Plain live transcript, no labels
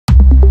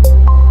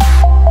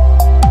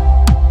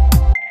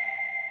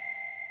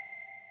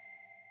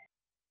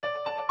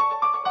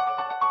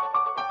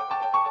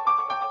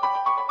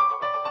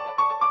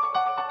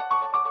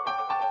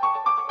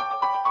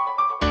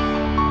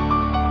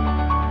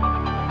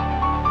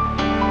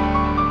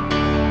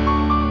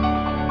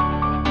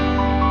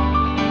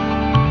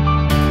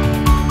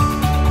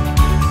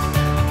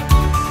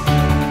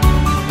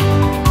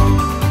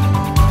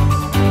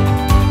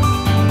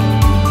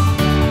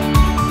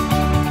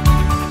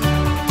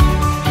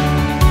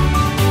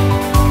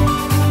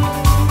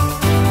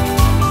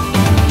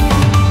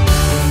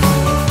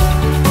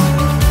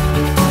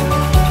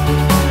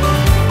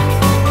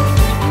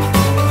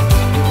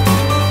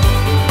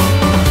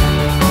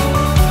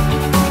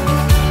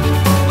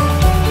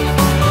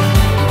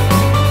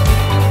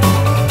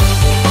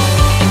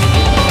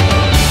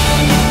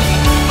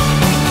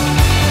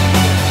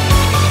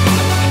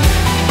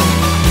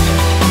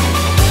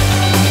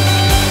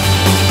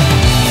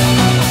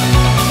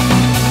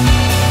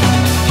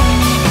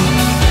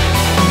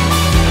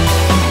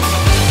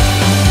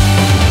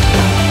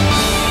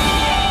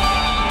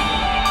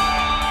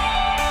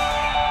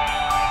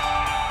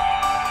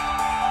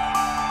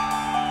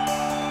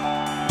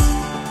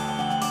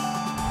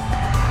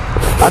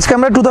আজকে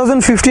আমরা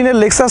 2015 এর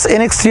Lexus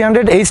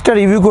NX300h টা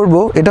রিভিউ করব।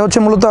 এটা হচ্ছে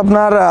মূলত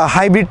আপনার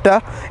হাইব্রিডটা।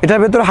 এটার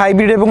ভেতর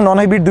হাইব্রিড এবং নন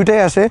হাইব্রিড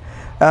দুইটাই আসে।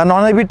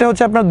 নন হাইব্রিডটা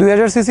হচ্ছে আপনার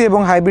 2000 সিসি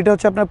এবং হাইব্রিডটা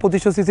হচ্ছে আপনার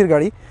 2500 সিসির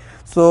গাড়ি।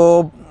 সো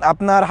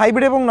আপনার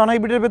হাইব্রিড এবং নন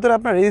হাইব্রিডের ভেতরে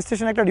আপনার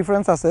রেজিস্ট্রেশন একটা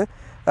ডিফারেন্স আছে।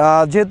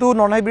 যেহেতু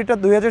নন হাইব্রিডটা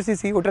 2000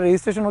 সিসি, ওটা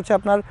রেজিস্ট্রেশন হচ্ছে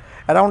আপনার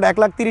অ্যারাউন্ড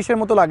 1,30,000-এর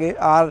মতো লাগে।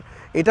 আর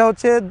এটা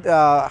হচ্ছে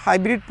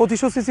হাইব্রিড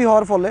 2500 সিসি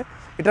হওয়ার ফলে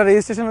এটা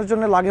রেজিস্ট্রেশনের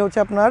জন্য লাগে হচ্ছে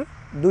আপনার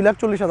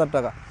 2,40,000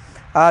 টাকা।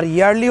 আর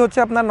ইয়ারলি হচ্ছে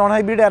আপনার নন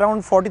হাইব্রিড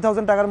অ্যারাউন্ড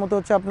 40,000 টাকার মতো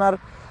হচ্ছে আপনার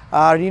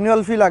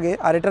রিনিউয়াল ফি লাগে।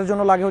 আর এটার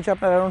জন্য লাগে হচ্ছে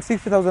আপনার অ্যারাউন্ড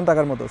 60,000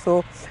 টাকার মতো। সো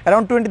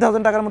অ্যারাউন্ড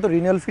 20,000 টাকার মতো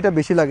রিনিউয়াল ফিটা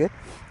বেশি লাগে।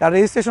 আর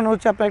রেজিস্ট্রেশন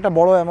হচ্ছে আপনার একটা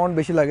বড় অ্যামাউন্ট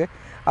বেশি লাগে।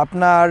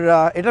 আপনার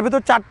এটার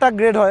ভেতর 4টা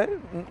গ্রেড হয়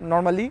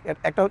নর্মালি।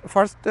 একটা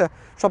ফার্স্ট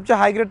সবচেয়ে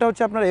হাই গ্রেডটা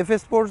হচ্ছে আপনার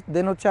এফএস স্পোর্টস,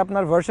 দেন হচ্ছে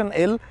আপনার ভার্সন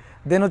এল,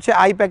 দেন হচ্ছে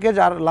আই প্যাকেজ,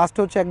 আর লাস্ট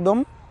হচ্ছে একদম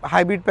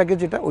হাইব্রিড প্যাকেজ।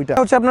 এটা ওইটা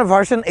হচ্ছে আপনার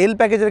ভার্সন এল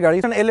প্যাকেজের গাড়ি।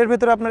 এল এর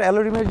ভেতরে আপনার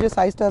অ্যালোরিমের যে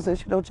সাইজটা আছে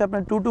সেটা হচ্ছে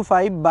আপনার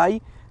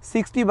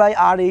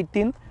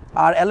 225/60/R18।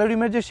 আর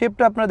অ্যালোরিমের যে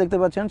শেপটা আপনারা দেখতে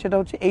পাচ্ছেন সেটা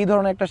হচ্ছে এই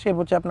ধরনের একটা শেপ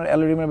হচ্ছে আপনার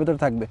অ্যালোরিমের ভেতর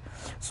থাকবে।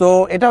 সো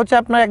এটা হচ্ছে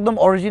আপনার একদম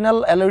অরিজিনাল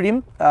অ্যালোরিম,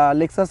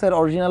 লেক্সাসের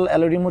অরিজিনাল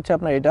অ্যালোরিম হচ্ছে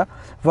আপনার এটা।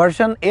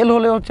 ভার্সন এল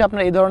হলে হচ্ছে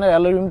আপনার এই ধরনের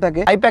অ্যালোরিম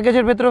থাকে। আই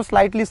প্যাকেজের ভেতরেও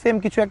স্লাইটলি সেম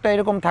কিছু একটা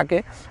এরকম থাকে।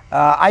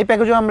 আই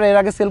প্যাকেজও আমরা এর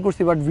আগে সেল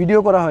করছি, বাট ভিডিও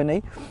করা হয় নাই।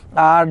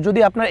 আর যদি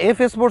আপনার এফ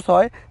স্পোর্টস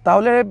হয়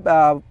তাহলে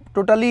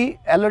টোটালি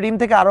অ্যালোরিম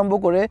থেকে আরম্ভ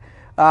করে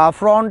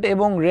ফ্রন্ট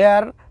এবং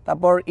রেয়ার,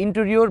 তারপর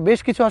ইন্টেরিয়র বেশ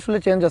কিছু আসলে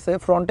চেঞ্জ আছে।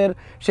 ফ্রন্টের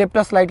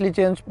শেপটা স্লাইটলি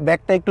চেঞ্জ,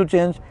 ব্যাকটা একটু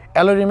চেঞ্জ,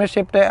 অ্যালোরিমের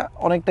শেপটা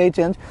অনেকটাই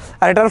চেঞ্জ।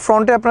 আর এটার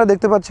ফ্রন্টে আপনারা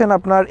দেখতে পাচ্ছেন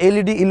আপনার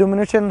এলইডি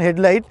ইলুমিনেশন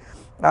হেডলাইট,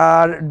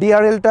 আর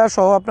ডিআরএলটা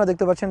সহ আপনারা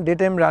দেখতে পাচ্ছেন ডে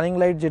টাইম রানিং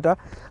লাইট যেটা।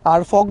 আর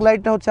ফগ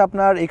লাইটটা হচ্ছে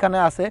আপনার এখানে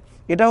আছে,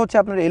 এটা হচ্ছে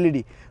আপনার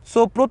এলইডি। সো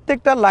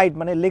প্রত্যেকটা লাইট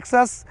মানে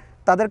লেক্সাস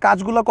তাদের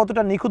কাজগুলো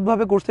কতটা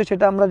নিখুঁতভাবে করছে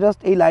সেটা আমরা জাস্ট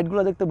এই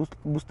লাইটগুলো দেখতে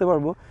বুঝতে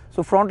পারবো। সো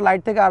ফ্রন্ট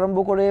লাইট থেকে আরম্ভ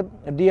করে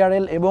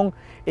ডিআরএল এবং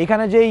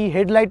এখানে যে এই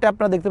হেডলাইটটা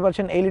আপনারা দেখতে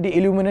পাচ্ছেন এলইডি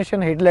ইলুমিনেশন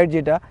হেডলাইট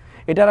যেটা,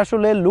 এটার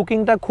আসলে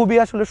লুকিংটা খুবই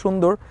আসলে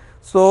সুন্দর।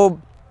 সো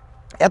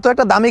এত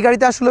একটা দামি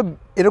গাড়িতে আসলে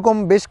এরকম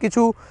বেশ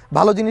কিছু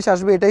ভালো জিনিস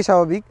আসবে, এটাই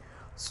স্বাভাবিক।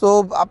 সো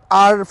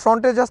আর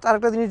ফ্রন্টে জাস্ট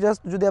আরেকটা জিনিস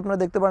জাস্ট যদি আপনারা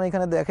দেখতে পারেন,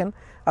 এখানে দেখেন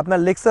আপনার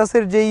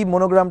লেক্সাসের যেই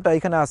মনোগ্রামটা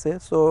এখানে আছে।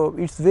 So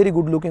it's very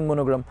good looking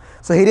monogram.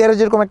 So হেরিয়ারে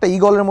যেরকম একটা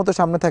ইগলের মতো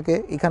সামনে থাকে,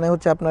 এখানে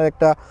হচ্ছে আপনার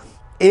একটা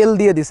এল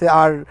দিয়ে দিছে।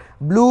 আর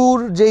ব্লুর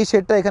যেই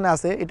শেডটা এখানে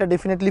আছে এটা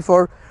ডেফিনেটলি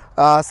ফর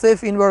সেফ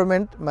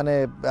এনভায়রনমেন্ট, মানে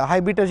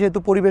হাইব্রিডটা যেহেতু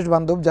পরিবেশ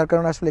বান্ধব, যার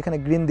কারণে আসলে এখানে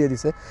গ্রিন দিয়ে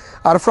দিছে।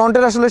 আর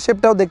ফ্রন্টের আসলে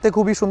শেপটাও দেখতে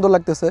খুবই সুন্দর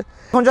লাগতেছে।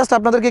 এখন জাস্ট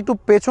আপনাদেরকে একটু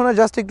পেছনে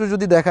জাস্ট একটু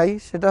যদি দেখাই,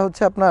 সেটা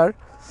হচ্ছে আপনার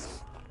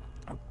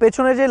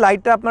পেছনে যে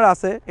লাইটটা আপনার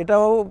আছে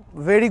এটাও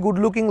ভেরি গুড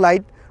লুকিং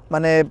লাইট,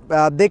 মানে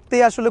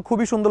দেখতেই আসলে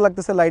খুবই সুন্দর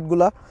লাগতেছে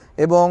লাইটগুলা।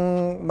 এবং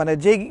মানে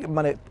যেই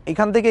মানে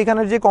এখান থেকে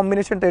এখানের যে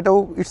কম্বিনেশনটা এটাও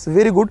ইটস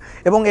ভেরি গুড।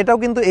 এবং এটাও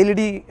কিন্তু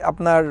এলইডি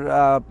আপনার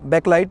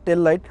ব্যাকলাইট,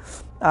 টেল লাইট।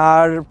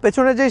 আর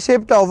পেছনের যে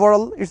শেপটা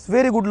overall it's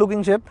very good looking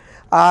shape.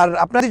 আর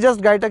আপনার জাস্ট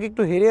গাড়িটাকে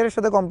একটু হেরিয়ারের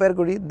সাথে কম্পেয়ার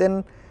করি, দেন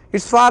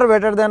ইটস ফার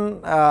বেটার দেন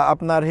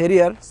আপনার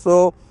হেরিয়ার। সো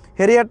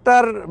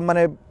হেরিয়ারটার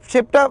মানে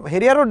শেপটা,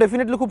 হেরিয়ারও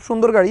ডেফিনেটলি খুব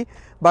সুন্দর গাড়ি,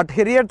 বাট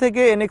হেরিয়ার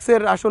থেকে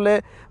এনএক্সের আসলে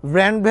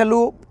ব্র্যান্ড ভ্যালু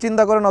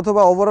চিন্তা করেন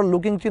অথবা ওভারঅল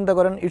লুকিং চিন্তা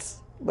করেন, ইটস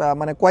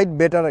মানে কোয়াইট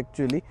বেটার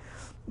অ্যাকচুয়ালি।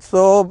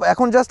 সো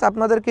এখন জাস্ট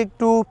আপনাদেরকে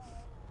একটু,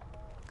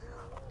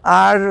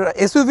 আর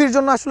এসইউভির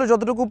জন্য আসলে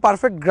যতটুকু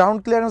পারফেক্ট গ্রাউন্ড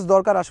ক্লিয়ারেন্স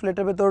দরকার আসলে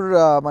এটার ভেতর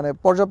মানে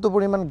পর্যাপ্ত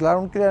পরিমাণ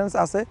গ্রাউন্ড ক্লিয়ারেন্স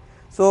আছে।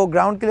 সো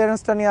গ্রাউন্ড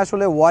ক্লিয়ারেন্সটা নিয়ে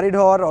আসলে ওয়ারিড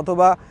হওয়ার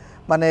অথবা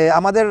মানে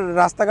আমাদের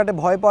রাস্তাঘাটে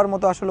ভয় পাওয়ার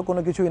মতো আসলে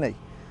কোনো কিছুই নাই।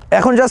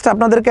 এখন জাস্ট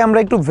আপনাদেরকে আমরা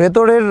একটু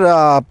ভেতরের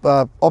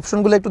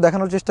অপশনগুলো একটু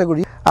দেখানোর চেষ্টা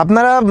করি।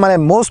 আপনারা মানে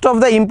most of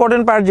the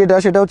important part যেটা,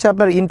 সেটা হচ্ছে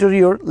আপনার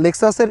ইন্টেরিয়র।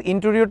 লেক্সাসের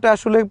ইন্টেরিয়রটা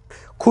আসলে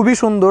খুবই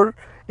সুন্দর।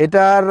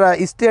 এটার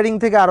স্টিয়ারিং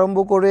থেকে আরম্ভ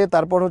করে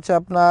তারপর হচ্ছে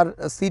আপনার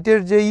সিটের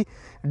যেই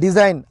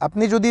ডিজাইন,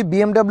 আপনি যদি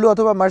বিএমডাব্লিউ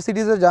অথবা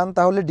মার্সিডিজে যান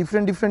তাহলে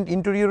ডিফারেন্ট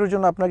ইন্টেরিয়রের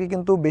জন্য আপনাকে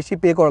কিন্তু বেশি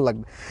পে করা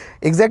লাগবে।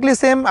 এক্স্যাক্টলি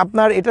সেম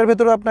আপনার এটার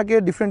ভেতরে আপনাকে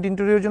ডিফারেন্ট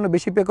ইন্টেরিয়রের জন্য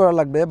বেশি পে করা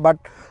লাগবে। বাট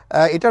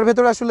এটার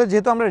ভেতরে আসলে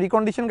যেহেতু আমরা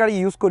রিকন্ডিশন গাড়ি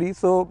ইউজ করি,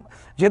 সো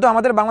যেহেতু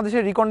আমাদের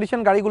বাংলাদেশের রিকন্ডিশন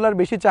গাড়িগুলোর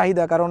বেশি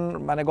চাহিদা, কারণ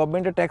মানে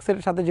গভর্নমেন্টের ট্যাক্সের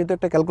সাথে যেহেতু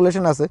একটা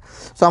ক্যালকুলেশন আছে,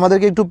 সো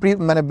আমাদেরকে একটু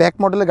মানে ব্যাক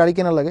মডেলের গাড়ি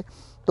কেনা লাগে।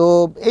 তো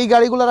এই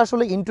গাড়িগুলোর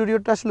আসলে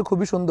ইন্টেরিয়রটা আসলে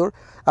খুবই সুন্দর।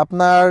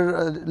 আপনার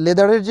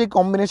লেদারের যে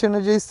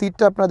কম্বিনেশনের যে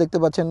সিটটা আপনারা দেখতে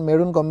পাচ্ছেন,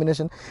 মেরুন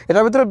কম্বিনেশন,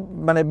 এটার ভিতরে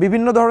মানে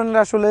বিভিন্ন ধরনের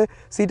আসলে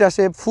সিট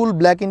আসে, ফুল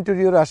ব্ল্যাক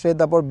ইন্টেরিয়র আসে,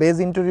 তারপর বেজ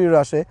ইন্টেরিয়র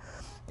আসে।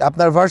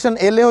 আপনার ভার্সন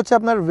এলে হচ্ছে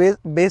আপনার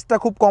বেসটা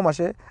খুব কম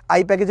আসে,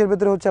 আই প্যাকেজের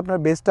ভেতরে হচ্ছে আপনার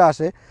বেসটা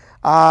আসে।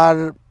 আর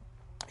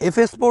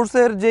এফএস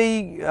স্পোর্টসের যেই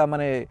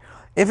মানে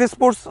এফএস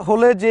স্পোর্টস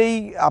হলে যেই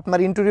আপনার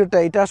ইন্টেরিয়রটা,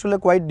 এটা আসলে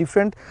কোয়াইট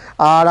ডিফারেন্ট।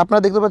 আর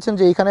আপনারা দেখতে পাচ্ছেন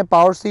যে এখানে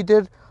পাওয়ার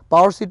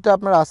সিটটা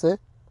আপনার আছে।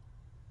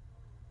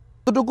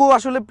 কতটুকু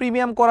আসলে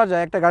প্রিমিয়াম করা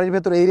যায় একটা গাড়ির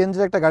ভেতরে, এই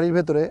রেঞ্জের একটা গাড়ির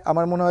ভেতরে,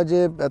 আমার মনে হয় যে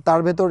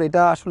তার ভেতর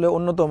এটা আসলে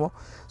অন্যতম।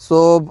 সো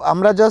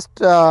আমরা জাস্ট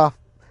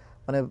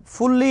মানে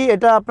ফুললি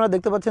এটা আপনারা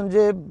দেখতে পাচ্ছেন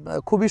যে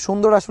খুবই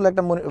সুন্দর আসলে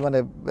একটা মানে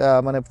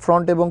মানে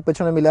ফ্রন্ট এবং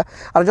পেছনে মিলা।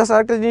 আর জাস্ট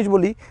আরেকটা জিনিস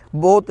বলি,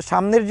 বোথ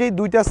সামনের যেই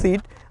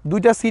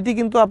দুইটা সিটই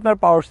কিন্তু আপনার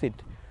পাওয়ার সিট।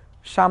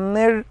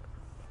 সামনের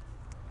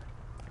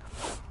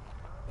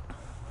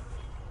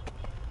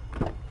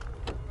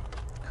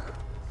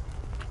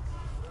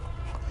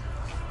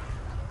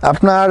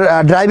আপনার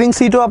ড্রাইভিং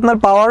সিটও আপনার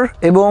পাওয়ার,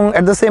 এবং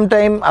অ্যাট দ্য সেম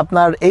টাইম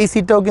আপনার এই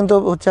সিটটাও কিন্তু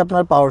হচ্ছে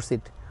আপনার পাওয়ার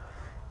সিট।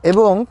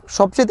 এবং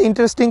সবচেয়ে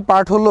ইন্টারেস্টিং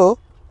পার্ট হলো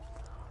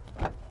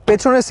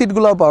পেছনের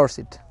সিটগুলোও পাওয়ার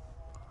সিট।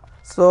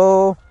 সো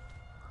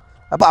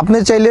আপনি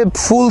চাইলে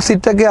ফুল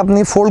সিটটাকে আপনি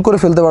ফোল্ড করে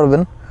ফেলতে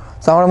পারবেন।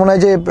 সো আমার মনে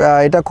হয় যে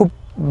এটা খুব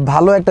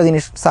ভালো একটা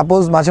জিনিস।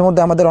 সাপোজ মাঝে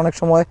মধ্যে আমাদের অনেক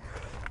সময়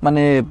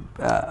মানে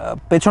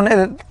পেছনের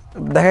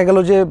দেখা গেল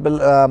যে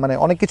মানে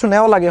অনেক কিছু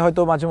নেওয়া লাগে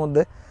হয়তো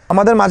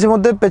মাঝে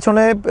মধ্যে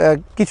পেছনে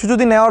কিছু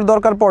যদি নেওয়ার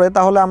দরকার পড়ে,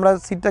 তাহলে আমরা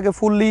সিটটাকে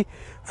ফুললি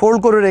ফোল্ড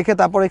করে রেখে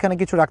তারপর এখানে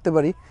কিছু রাখতে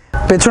পারি।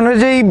 পেছনের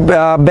যেই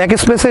ব্যাক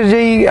স্পেসের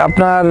যেই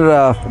আপনার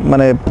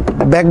মানে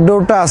ব্যাক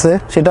ডোরটা আছে,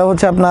 সেটা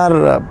হচ্ছে আপনার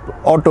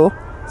অটো।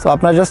 সো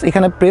আপনার জাস্ট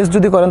এখানে প্রেস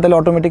যদি করেন তাহলে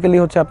অটোমেটিক্যালি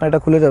হচ্ছে আপনার এটা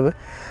খুলে যাবে।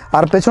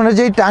 আর পেছনের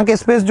যেই ট্যাঙ্ক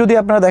স্পেস যদি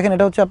আপনারা দেখেন,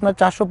 এটা হচ্ছে আপনার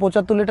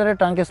 475 লিটারের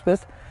ট্যাঙ্ক স্পেস।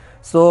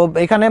 সো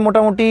এখানে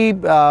মোটামুটি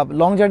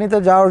লং জার্নিতে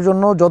যাওয়ার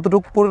জন্য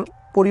যতটুকু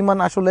পরিমাণ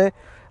আসলে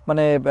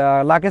মানে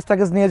লাগেজ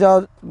টাগেজ নিয়ে যাওয়া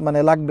মানে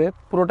লাগবে,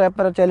 পুরোটা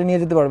আপনারা চাইলে নিয়ে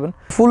যেতে পারবেন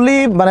ফুললি।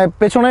 মানে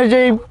পেছনের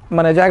যেই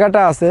মানে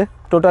জায়গাটা আছে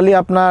টোটালি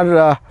আপনার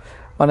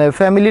মানে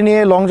ফ্যামিলি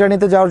নিয়ে লং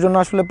জার্নিতে যাওয়ার জন্য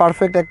আসলে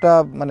পারফেক্ট একটা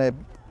মানে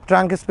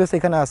ট্রাঙ্ক স্পেস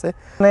এখানে আছে।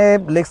 মানে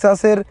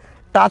লেক্সাসের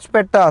টাচ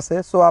প্যাডটা আছে,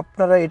 সো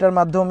আপনারা এটার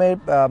মাধ্যমে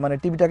মানে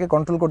টিভিটাকে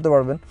কন্ট্রোল করতে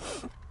পারবেন।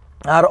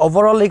 আর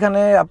ওভারঅল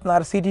এখানে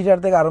আপনার সিট হিটার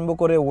থেকে আরম্ভ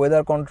করে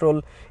ওয়েদার কন্ট্রোল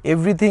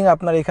এভরিথিং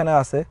আপনার এখানে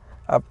আছে।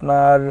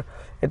 আপনার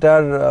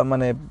এটার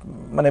মানে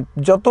মানে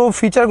যত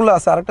ফিচারগুলো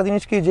আছে। আরেকটা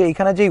জিনিস কি, যে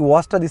এখানে যেই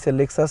ওয়াচটা দিছে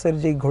লেক্সাসের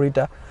যেই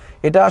ঘড়িটা,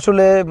 এটা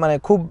আসলে মানে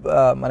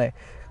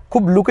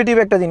খুব লুকেটিভ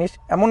একটা জিনিস।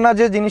 এমন না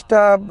যে জিনিসটা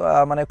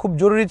মানে খুব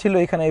জরুরি ছিল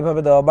এখানে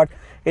এইভাবে দেওয়া, বাট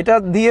এটা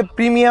দিয়ে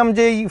প্রিমিয়াম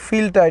যেই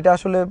ফিলটা এটা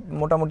আসলে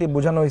মোটামুটি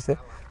বোঝানো হয়েছে।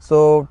 সো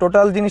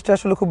টোটাল জিনিসটা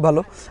আসলে খুব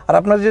ভালো। আর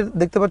আপনারা যে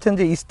দেখতে পাচ্ছেন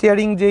যে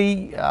স্টিয়ারিং যেই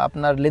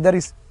আপনার লেদার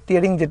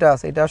স্টিয়ারিং যেটা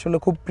আছে, এটা আসলে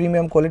খুব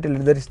প্রিমিয়াম কোয়ালিটির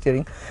লেদার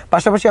স্টিয়ারিং।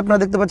 পাশাপাশি আপনারা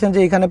দেখতে পাচ্ছেন যে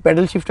এখানে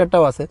প্যাডেল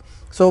শিফটারটাও আছে।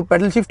 সো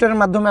প্যাডেল শিফটারের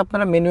মাধ্যমে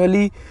আপনারা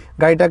ম্যানুয়ালি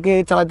গাড়িটাকে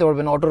চালাতে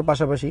পারবেন অটোর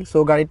পাশাপাশি। সো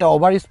গাড়িটা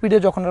ওভার স্পিডে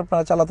যখন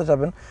আপনারা চালাতে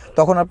যাবেন,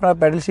 তখন আপনারা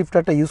প্যাডেল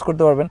শিফটারটা ইউজ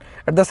করতে পারবেন।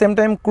 At the same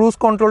time cruise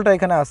কন্ট্রোলটা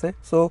এখানে আছে।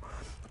 সো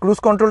ক্রুজ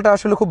কন্ট্রোলটা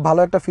আসলে খুব ভালো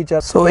একটা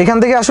ফিচার। সো এখান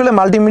থেকে আসলে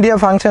মাল্টিমিডিয়া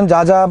ফাংশন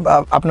যা যা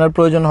আপনার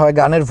প্রয়োজন হয়,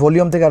 গানের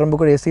ভলিউম থেকে আরম্ভ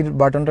করে এসির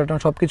বাটন টাটন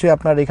সব কিছুই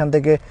আপনার এখান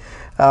থেকে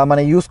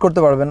মানে ইউজ করতে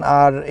পারবেন।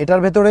 আর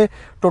এটার ভেতরে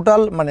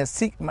টোটাল মানে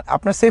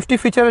আপনার সেফটি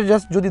ফিচারের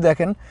জাস্ট যদি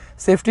দেখেন,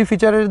 সেফটি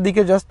ফিচারের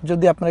দিকে জাস্ট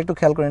যদি আপনারা একটু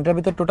খেয়াল করেন, এটার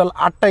ভিতরে টোটাল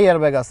 8টা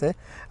এয়ারব্যাগ আছে।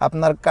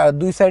 আপনার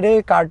 2 সাইডে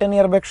কার্টেন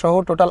এয়ারব্যাগ সহ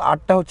টোটাল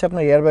 8টা হচ্ছে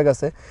আপনার এয়ারব্যাগ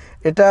আছে।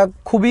 এটা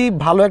খুবই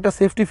ভালো একটা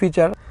সেফটি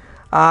ফিচার।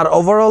 আর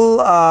ওভারঅল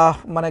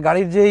মানে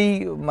গাড়ির যেই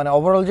মানে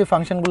ওভারঅল যে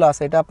ফাংশনগুলো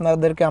আছে, এটা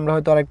আপনাদেরকে আমরা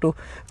হয়তো আর একটু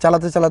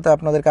চালাতে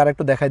আপনাদেরকে আর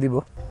একটু দেখাই দিব।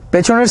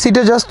 পেছনের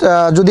সিটে জাস্ট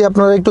যদি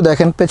আপনারা একটু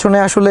দেখেন, পেছনে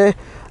আসলে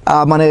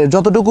মানে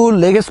যতটুকু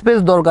লেগ স্পেস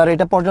দরকার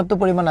এটা পর্যাপ্ত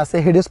পরিমাণ আছে,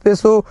 হেড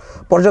স্পেসও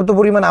পর্যাপ্ত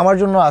পরিমাণ আমার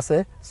জন্য আছে।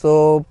 সো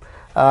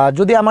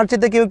যদি আমার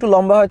চেয়ে কেউ একটু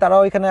লম্বা হয়,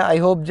 তারাও এখানে আই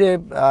হোপ যে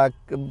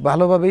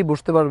ভালোভাবেই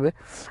বসতে পারবে।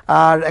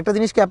 আর একটা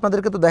জিনিস কি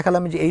আপনাদেরকে তো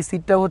দেখালাম যে এই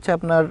সিটটাও হচ্ছে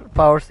আপনার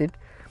পাওয়ার সিট।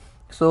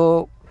 সো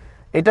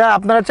এটা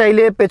আপনারা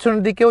চাইলে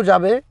পেছনের দিকেও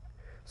যাবে।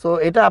 সো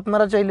এটা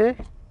আপনারা চাইলে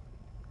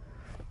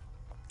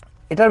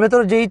এটার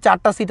ভেতর যেই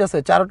 4টা সিট আছে,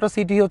 4টা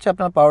সিটই হচ্ছে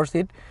আপনার পাওয়ার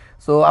সিট।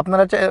 সো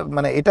আপনারা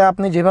মানে এটা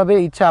আপনি যেভাবে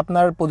ইচ্ছা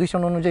আপনার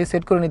পজিশন অনুযায়ী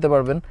সেট করে নিতে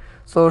পারবেন।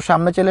 সো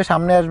সামনে চাইলে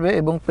সামনে আসবে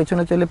এবং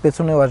পেছনে চাইলে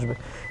পেছনেও আসবে।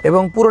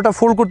 এবং পুরোটা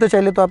ফোল্ড করতে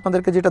চাইলে তো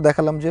আপনাদেরকে যেটা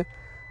দেখালাম যে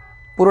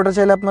পুরোটা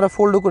চাইলে আপনারা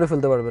ফোল্ডও করে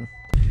ফেলতে পারবেন।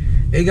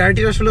 এই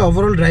গাড়িটির আসলে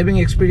ওভারঅল ড্রাইভিং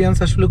এক্সপিরিয়েন্স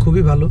আসলে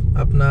খুবই ভালো।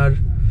 আপনার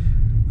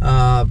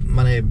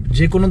মানে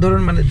যে কোনো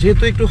ধরনের মানে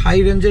যেহেতু একটু হাই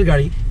রেঞ্জের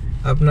গাড়ি,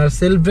 আপনার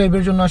সেলফ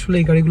ড্রাইভের জন্য আসলে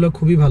এই গাড়িগুলো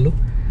খুবই ভালো।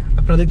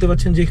 আপনারা দেখতে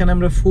পাচ্ছেন যেখানে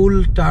আমরা ফুল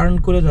টার্ন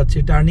করে যাচ্ছি,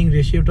 টার্নিং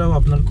রেশিওটাও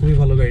আপনার খুবই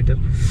ভালো গাড়িটার।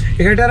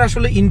 এই গাড়িটার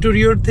আসলে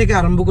ইন্টেরিয়র থেকে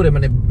আরম্ভ করে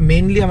মানে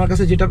মেইনলি আমার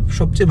কাছে যেটা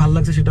সবচেয়ে ভালো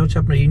লাগছে সেটা হচ্ছে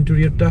আপনার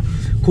ইন্টেরিয়রটা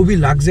খুবই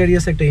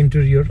লাক্সারিয়াস একটা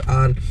ইন্টেরিয়র।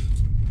 আর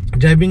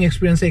ড্রাইভিং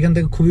এক্সপিরিয়েন্স এখান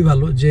থেকে খুবই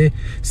ভালো। যে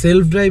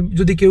সেলফ ড্রাইভ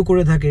যদি কেউ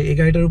করে থাকে, এই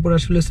গাড়িটার উপর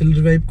আসলে সেলফ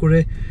ড্রাইভ করে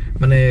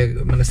মানে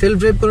সেলফ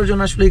ড্রাইভ করার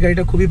জন্য আসলে এই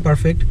গাড়িটা খুবই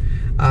পারফেক্ট।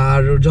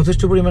 আর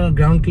যথেষ্ট পরিমাণে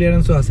গ্রাউন্ড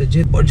ক্লিয়ারেন্সও আছে,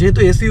 যেহেতু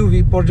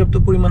এসইউভি পর্যাপ্ত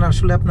পরিমাণে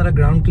আসলে আপনারা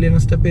গ্রাউন্ড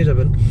ক্লিয়ারেন্সটা পেয়ে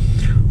যাবেন।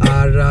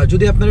 আর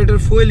যদি আপনারা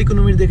এটার ফুয়েল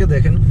ইকোনমির দিকে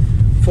দেখেন,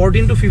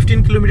 14 to 15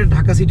 কিলোমিটার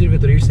ঢাকা সিটির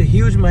ভেতরে, it's a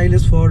huge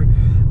mileage for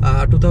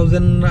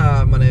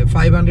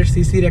 2500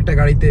 সিসির একটা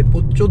গাড়িতে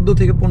 14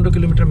 থেকে 15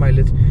 কিলোমিটার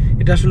মাইলেজ,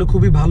 এটা আসলে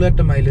খুবই ভালো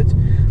একটা মাইলেজ।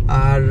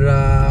 আর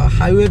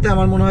হাইওয়েতে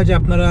আমার মনে হয় যে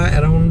আপনারা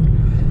অ্যারাউন্ড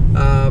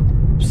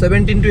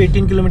 17 to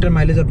 18 কিলোমিটার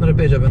মাইলেজ আপনারা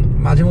পেয়ে যাবেন।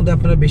 মাঝে মধ্যে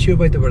আপনারা বেশিও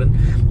পাইতে পারেন।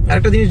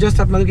 আরেকটা জিনিস জাস্ট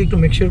আপনাদেরকে একটু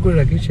মেক শিওর করে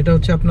রাখি, সেটা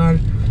হচ্ছে আপনার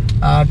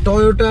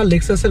টয়োটা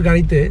লেক্সাসের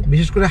গাড়িতে,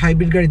 বিশেষ করে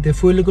হাইব্রিড গাড়িতে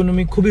ফুয়েল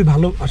ইকোনমি খুবই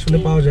ভালো আসলে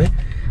পাওয়া যায়।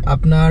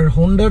 আপনার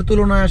হোন্ডার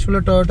তুলনায় আসলে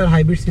টয়োটার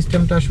হাইব্রিড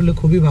সিস্টেমটা আসলে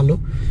খুবই ভালো।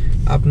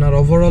 আপনার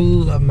ওভারঅল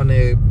মানে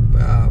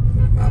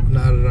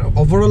আপনার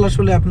ওভারঅল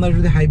আসলে আপনার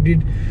যদি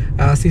হাইব্রিড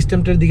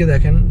সিস্টেমটার দিকে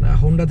দেখেন,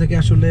 হোন্ডা থেকে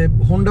আসলে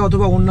হোন্ডা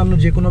অথবা অন্যান্য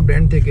যে কোনো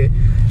ব্র্যান্ড থেকে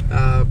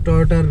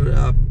টয়োটার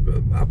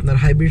আপনার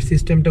হাইব্রিড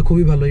সিস্টেমটা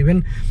খুবই ভালো। ইভেন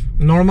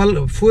নর্মাল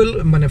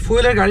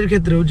ফুয়েলের গাড়ির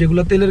ক্ষেত্রেও,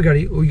 যেগুলো তেলের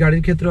গাড়ি, ওই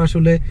গাড়ির ক্ষেত্রেও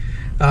আসলে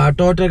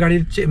টয়োটা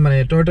গাড়ির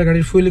টয়োটা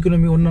গাড়ির ফুয়েল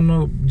ইকোনমি অন্যান্য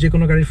যে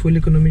কোনো গাড়ির ফুয়েল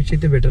ইকোনমির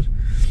চেয়ে বেটার।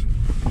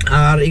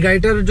 আর এই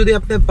গাড়িটার যদি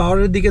আপনি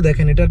পাওয়ারের দিকে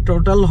দেখেন, এটার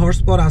টোটাল হর্স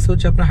পাওয়ার আছে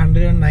হচ্ছে আপনার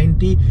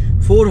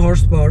 194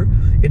 হর্স পাওয়ার।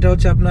 এটা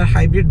হচ্ছে আপনার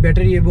হাইব্রিড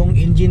ব্যাটারি এবং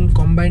ইঞ্জিন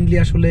কম্বাইন্ডলি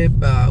আসলে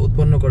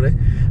উৎপন্ন করে।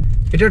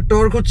 এটার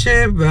টর্ক হচ্ছে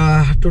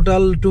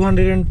total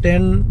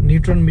 210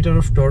 Newton metre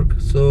of torque.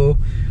 So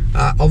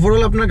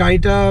overall আপনার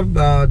গাড়িটা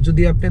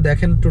যদি আপনি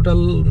দেখেন টোটাল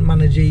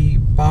মানে যেই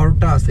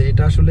পাওয়ারটা আছে,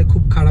 এটা আসলে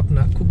খুব খারাপ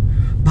না, খুব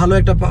ভালো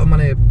একটা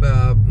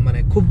মানে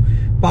খুব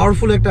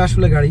পাওয়ারফুল একটা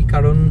আসলে গাড়ি।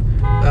 কারণ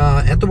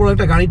এত বড়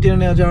একটা গাড়ি টেনে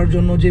নেওয়া যাওয়ার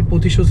জন্য যে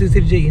 2500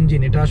 সিসির যে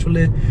ইঞ্জিন, এটা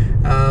আসলে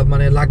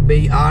মানে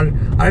লাগবেই। আর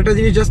আরেকটা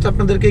জিনিস জাস্ট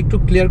আপনাদেরকে একটু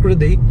ক্লিয়ার করে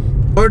দেই,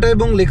 টয়োটা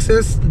এবং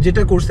লেক্সাস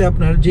যেটা করছে,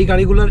 আপনার যে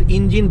গাড়িগুলোর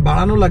ইঞ্জিন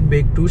বাড়ানো লাগবে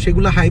একটু,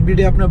 সেগুলো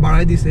হাইব্রিডে আপনার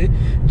বাড়াই দিছে।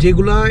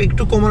 যেগুলো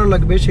একটু কমানো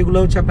লাগবে সেগুলো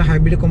হচ্ছে আপনার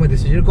হাইব্রিডে কমাই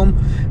দিচ্ছে। যেরকম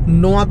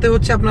নোয়াতে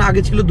হচ্ছে আপনার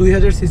আগে ছিল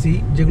 2000 সিসি,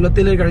 যেগুলো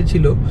তেলের গাড়ি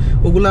ছিল,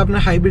 ওগুলো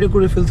আপনার হাইব্রিডে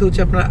করে ফেলছে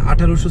হচ্ছে আপনার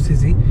 1800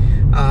 সিসি।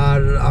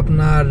 আর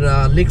আপনার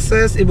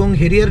লেক্সাস এবং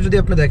হেরিয়ার যদি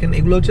আপনি দেখেন,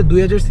 এগুলো হচ্ছে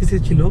 2000 সিসি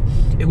ছিল,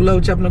 এগুলো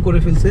হচ্ছে আপনার করে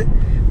ফেলছে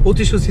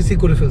 2500 সিসি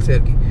করে ফেলছে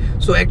আর কি।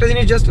 সো একটা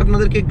জিনিস জাস্ট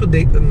আপনাদেরকে একটু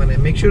মানে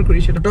মেক শিওর করি,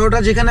 সেটা টয়োটা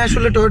যেখানে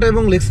আসলে টয়োটা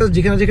এবং লেক্সাস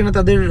যেখানে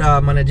তাদের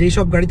মানে যেই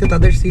সব গাড়িতে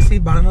তাদের সিসি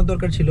বাড়ানোর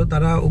দরকার ছিল,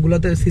 তারা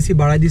ওগুলাতে সিসি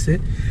বাড়াই দিছে।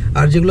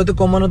 আর যেগুলোতে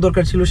কমানোর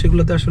দরকার ছিল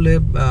সেগুলোতে আসলে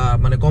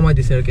মানে কমাই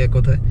দিছে আর কি, এক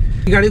কথায়।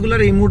 এই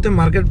গাড়িগুলোর এই মুহূর্তে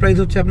মার্কেট প্রাইস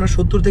হচ্ছে আপনার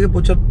 70 থেকে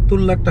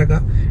 75 লাখ টাকা,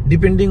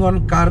 depending on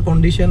car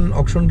condition,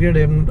 auction grade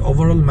and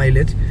overall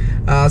mileage.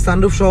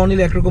 Sunroof সহ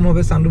নিলে একরকম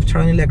হবে, সানরুফ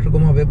ছাড়া নিলে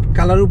একরকম হবে।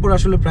 কালার উপর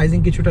আসলে প্রাইসিং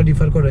কিছুটা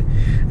ডিফার করে,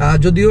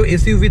 যদিও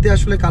এসইউভিতে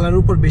আসলে কালার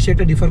উপর বেশি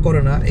একটা ডিফার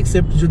করে না,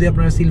 এক্সেপ্ট যদি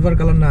আপনারা সিলভার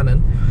কালার না নেন।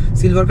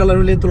 সিলভার কালার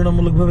হলে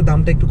তুলনামূলকভাবে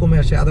দামটা একটু কমে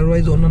আসে,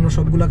 আদারওয়াইজ অন্যান্য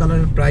সবগুলো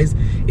কালারের প্রাইস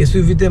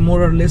এসইউভিতে মোর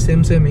অর লেস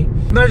সেমই।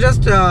 আপনারা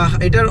জাস্ট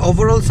এটার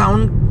ওভারঅল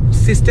সাউন্ড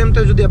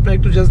সিস্টেমটা যদি আপনারা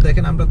একটু জাস্ট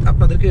দেখেন, আমরা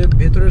আপনাদেরকে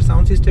ভেতরের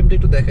সাউন্ড সিস্টেমটা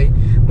একটু দেখাই,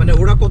 মানে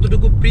ওরা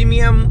কতটুকু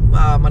প্রিমিয়াম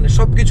মানে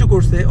সবকিছু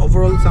করছে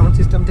ওভারঅল সাউন্ড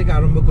সিস্টেম থেকে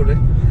আরম্ভ করে।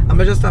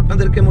 আমরা জাস্ট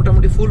আপনাদেরকে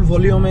মোটামুটি ফুল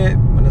ভলিউমে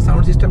মানে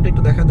সাউন্ড সিস্টেমটা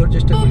একটু দেখা দেওয়ার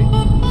চেষ্টা করি।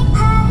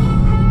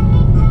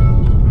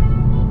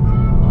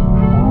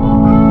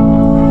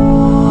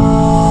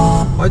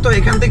 হয়তো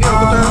এখান থেকে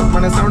অতটা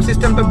মানে সাউন্ড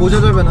সিস্টেমটা বোঝা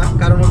যাবে না,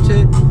 কারণ হচ্ছে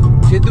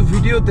যেহেতু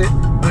ভিডিওতে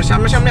মানে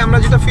সামনাসামনি আমরা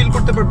যেটা ফিল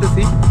করতে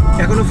পারতেছি,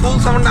 এখনো ফুল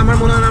সাউন্ড আমার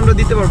মনে হয় আমরা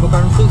দিতে পারবো।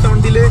 কারণ ফুল সাউন্ড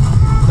দিলে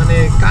মানে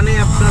কানে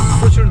আপনার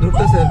প্রচুর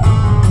ধরতেছে আর কি।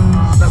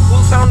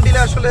 ফুল সাউন্ড দিলে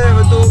আসলে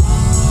হয়তো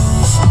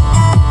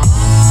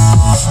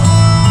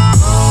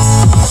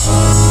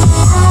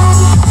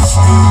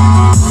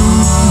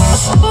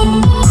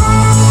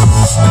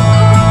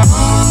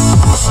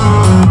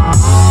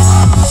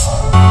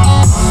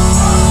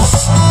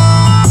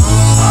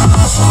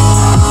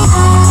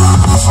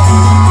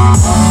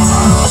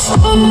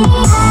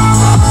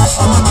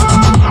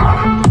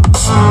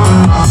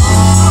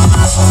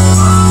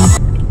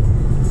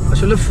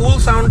আসলে ফুল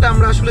সাউন্ডটা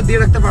আমরা আসলে দিয়ে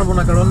রাখতে পারবো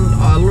না, কারণ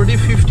অলরেডি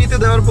 50-তে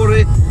দেওয়ার পরে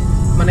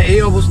মানে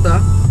এই অবস্থা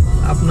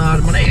আপনার।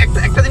 মানে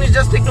একটা জিনিস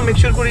জাস্ট একটু মেক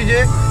শিওর করি যে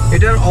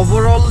এটার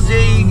ওভারঅল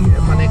যেই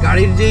মানে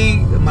গাড়ির যেই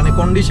মানে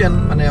কন্ডিশন,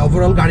 মানে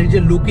ওভারঅল গাড়ির যে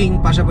লুকিং,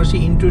 পাশাপাশি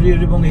ইন্টেরিয়র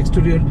এবং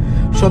এক্সটেরিয়র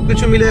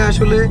সবকিছু মিলে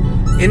আসলে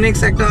NX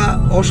একটা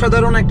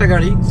অসাধারণ একটা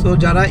গাড়ি। সো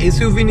যারা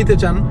এসইউভি নিতে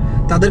চান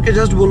তাদেরকে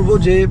জাস্ট বলবো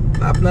যে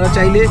আপনারা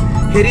চাইলে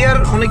হেরিয়ার,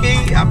 অনেকেই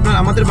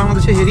আমাদের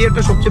বাংলাদেশে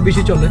হেরিয়ারটা সবচেয়ে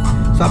বেশি চলে।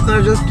 সো আপনারা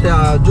জাস্ট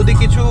যদি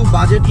কিছু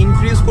বাজেট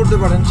ইনক্রিজ করতে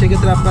পারেন,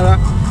 সেক্ষেত্রে আপনারা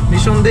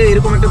নিঃসন্দেহে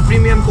এরকম একটা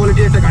প্রিমিয়াম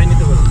কোয়ালিটির একটা গাড়ি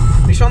নিতে পারেন।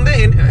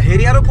 নিঃসন্দেহে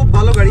হেরিয়ারও খুব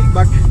ভালো গাড়ি,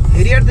 বাট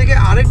হেরিয়ার থেকে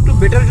আরেকটু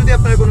বেটার যদি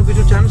আপনারা কোনো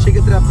কিছু চান,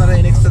 সেক্ষেত্রে আপনারা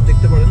NX-টা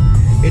দেখতে পারেন।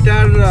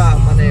 এটার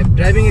মানে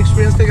ড্রাইভিং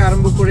এক্সপিরিয়েন্স থেকে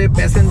আরম্ভ করে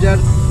প্যাসেঞ্জার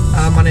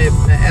মানে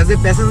অ্যাজ এ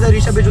প্যাসেঞ্জার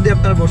হিসাবে যদি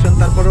আপনারা বসেন,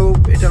 তারপরেও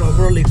এটার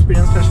ওভারঅল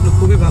এক্সপিরিয়েন্সটা আসলে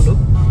খুবই ভালো।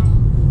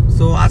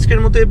 সো আজকের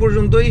মতো এই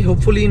পর্যন্তই।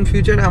 হোপফুলি ইন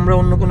ফিউচার আমরা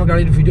অন্য কোনো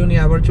গাড়ির ভিডিও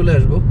নিয়ে আবার চলে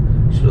আসবো।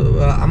 সো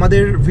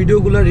আমাদের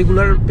ভিডিওগুলো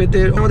রেগুলার পেতে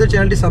আমাদের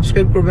চ্যানেলটি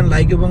সাবস্ক্রাইব করবেন,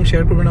 লাইক এবং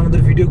শেয়ার করবেন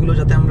আমাদের ভিডিওগুলো,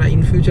 যাতে আমরা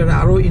ইন ফিউচারে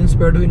আরও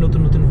ইন্সপায়ার্ড হই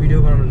নতুন নতুন ভিডিও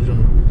বানানোর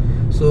জন্য।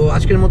 সো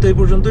আজকের মতো এই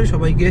পর্যন্তই।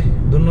 সবাইকে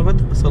ধন্যবাদ।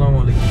 আসসালামু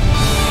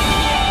আলাইকুম।